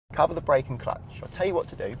cover the brake and clutch. I'll tell you what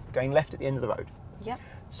to do, going left at the end of the road. Yep.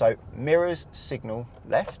 So mirrors signal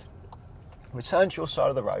left, return to your side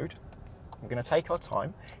of the road. We're going to take our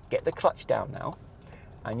time, get the clutch down now,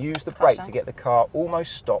 and use the brake to get the car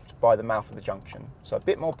almost stopped by the mouth of the junction. So a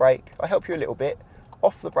bit more brake, I'll help you a little bit.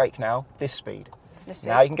 Off the brake now, this speed.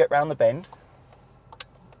 Now you can get round the bend.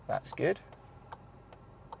 That's good.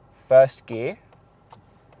 First gear.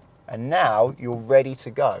 And now you're ready to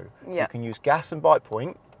go. You can use gas and bite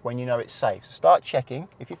point when you know it's safe. So start checking.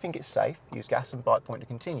 If you think it's safe, use gas and bite point to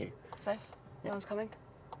continue. Safe? No one's coming?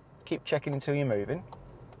 Keep checking until you're moving.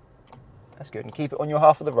 That's good. And keep it on your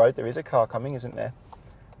half of the road. There is a car coming, isn't there?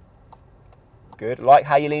 Good. Like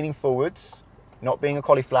how you're leaning forwards, not being a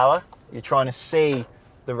cauliflower. You're trying to see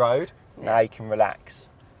the road. Now you can relax.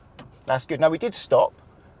 That's good. Now we did stop.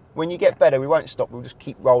 When you get better, we won't stop. We'll just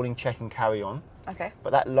keep rolling, check and carry on. Okay. But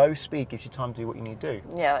that low speed gives you time to do what you need to do.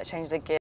 Yeah, like change the gear.